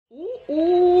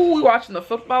Ooh, we watching the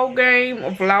football game,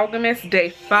 Vlogmas day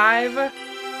 5.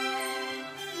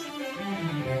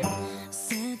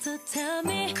 Santa, tell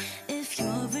me if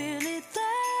you're really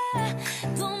there.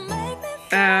 Don't make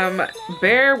me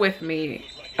bear with me.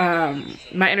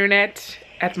 My internet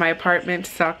at my apartment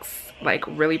sucks like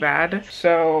really bad,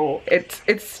 so it's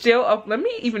still up. Let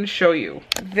me even show you.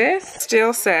 This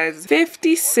still says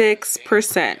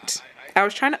 56%. I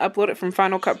was trying to upload it from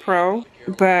Final Cut Pro,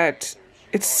 but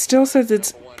it still says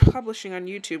it's publishing on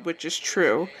YouTube, which is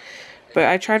true. But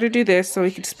I tried to do this so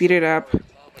we could speed it up,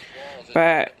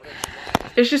 but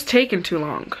it's just taking too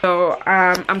long. So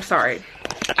I'm sorry.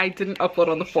 I didn't upload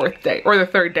on the 4th day, or the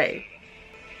 3rd day,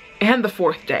 and the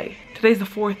 4th day. Today's the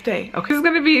 4th day. Okay, this is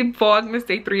gonna be Vlogmas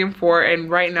day 3 and 4, and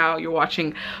right now you're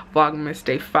watching Vlogmas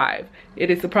day 5.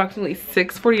 It is approximately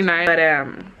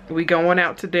 6:49, but we going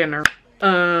out to dinner.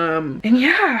 And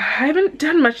yeah, I haven't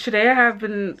done much today. I have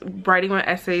been writing my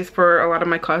essays for a lot of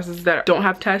my classes that don't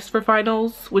have tests for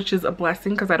finals, which is a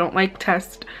blessing because I don't like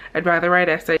tests. I'd rather write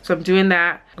essays. So I'm doing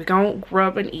that. We're gonna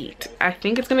grub and eat. I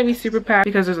think it's gonna be super packed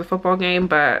because there's a football game,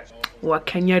 but what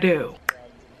can you do?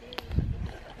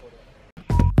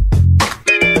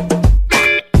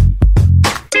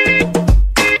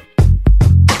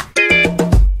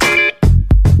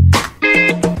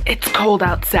 It's cold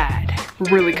outside.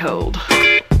 Really cold.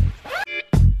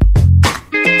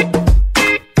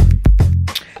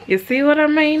 You see what I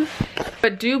mean?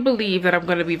 But do believe that I'm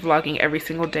going to be vlogging every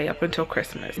single day up until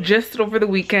Christmas. Just over the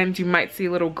weekend, you might see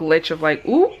a little glitch of like,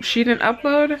 ooh, she didn't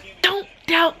upload. Don't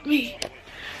doubt me.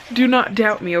 Do not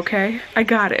doubt me, okay? I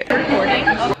got it. Recording.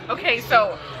 Okay,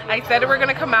 so I said we're going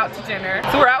to come out to dinner.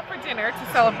 So we're out for dinner to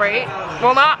celebrate.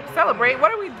 Well, not celebrate.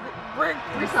 What are we? We're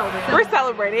celebrating. We're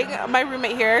celebrating. My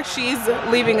roommate here, she's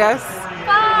leaving us.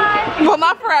 Bye. Well,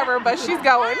 not forever, but she's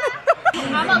going.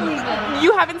 I'm not leaving.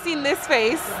 You haven't seen this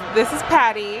face. This is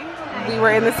Patty. We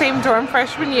were in the same dorm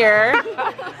freshman year.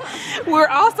 We're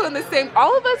also in the same,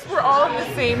 all of us were all in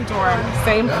the same dorm,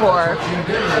 same floor.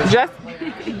 Just,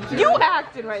 you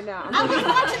acting right now. I was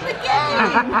watching the game.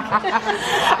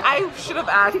 I should have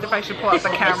asked if I should pull out the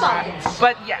camera.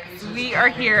 But yes, we are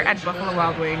here at Buffalo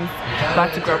Wild Wings,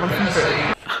 about to grab on some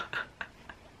food.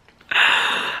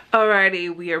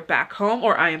 Alrighty, we are back home,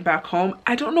 or I am back home.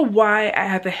 I don't know why I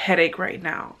have a headache right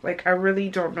now. Like, I really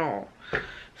don't know.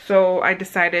 So I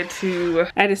decided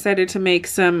to make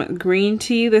some green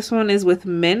tea. This one is with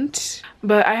mint,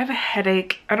 but I have a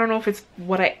headache. I don't know if it's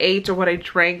what I ate or what I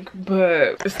drank,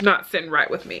 but it's not sitting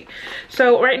right with me.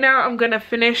 So right now I'm gonna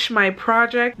finish my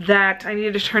project that I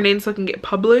needed to turn in so it can get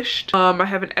published. I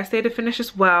have an essay to finish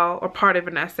as well, or part of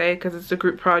an essay because it's a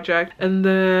group project, and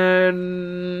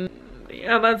then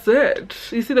yeah, that's it.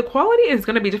 You see, the quality is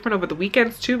gonna be different over the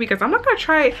weekends too, because I'm not gonna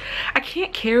try, I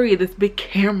can't carry this big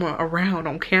camera around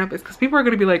on campus because people are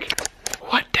gonna be like,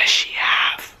 what does she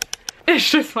have?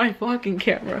 It's just my vlogging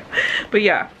camera. But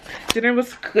yeah, dinner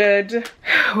was good.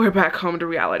 We're back home to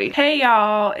reality. Hey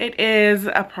y'all, it is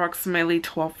approximately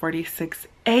 12:46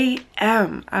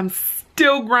 a.m. I'm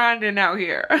still grinding out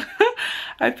here.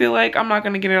 I feel like I'm not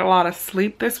gonna get a lot of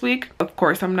sleep this week. Of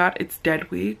course I'm not, it's dead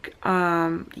week.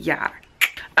 Yeah,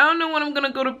 I don't know when I'm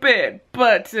gonna go to bed,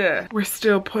 but we're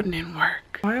still putting in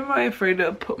work. Why am I afraid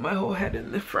to put my whole head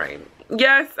in the frame?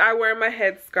 Yes, I wear my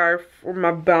headscarf or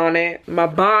my bonnet. My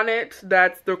bonnet,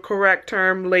 that's the correct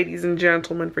term, ladies and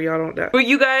gentlemen, for y'all don't know. But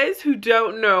you guys who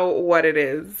don't know what it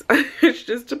is, it's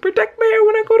just to protect my hair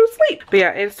when I go to sleep. But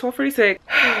yeah, it's 12:46.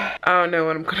 I don't know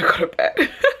when I'm gonna go to bed.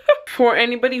 For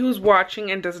anybody who's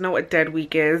watching and doesn't know what dead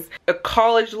week is, a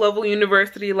college level,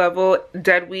 university level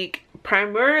dead week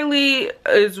primarily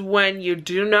is when you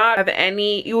do not have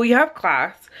any, you have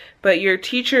class, but your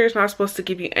teacher is not supposed to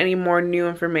give you any more new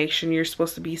information. You're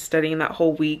supposed to be studying that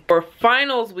whole week, or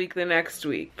finals week the next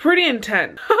week. Pretty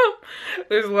intense.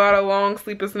 There's a lot of long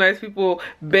sleepless nights. People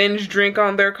binge drink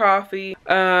on their coffee.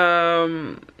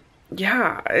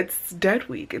 Yeah, it's dead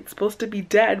week. It's supposed to be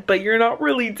dead, but you're not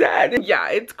really dead. Yeah,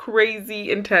 it's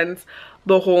crazy intense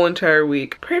the whole entire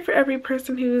week. Pray for every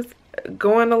person who's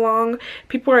going along.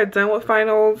 People are done with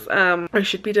finals. I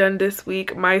should be done this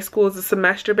week. My school is a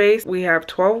semester based. We have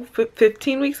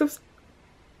 15 weeks of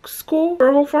school for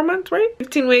a whole 4 months, right?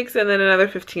 15 weeks and then another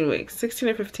 15 weeks. 16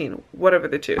 or 15, whatever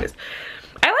the two is.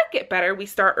 I like it better. We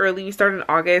start early. We start in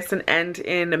August and end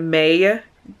in May.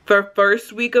 The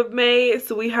first week of May,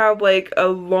 so we have like a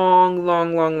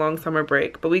long summer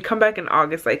break, but we come back in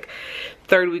August, like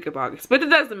 3rd week of August, but it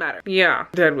doesn't matter. Yeah,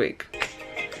 dead week.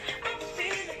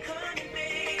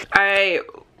 I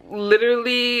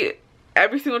literally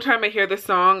every single time I hear this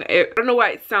song, I don't know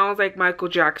why it sounds like Michael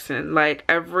Jackson. Like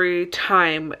every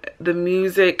time the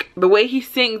music, the way he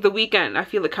sings The Weeknd, I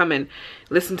feel it coming.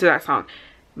 Listen to that song.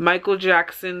 Michael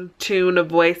Jackson tune of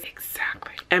voice.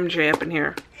 Exactly. MJ up in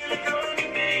here.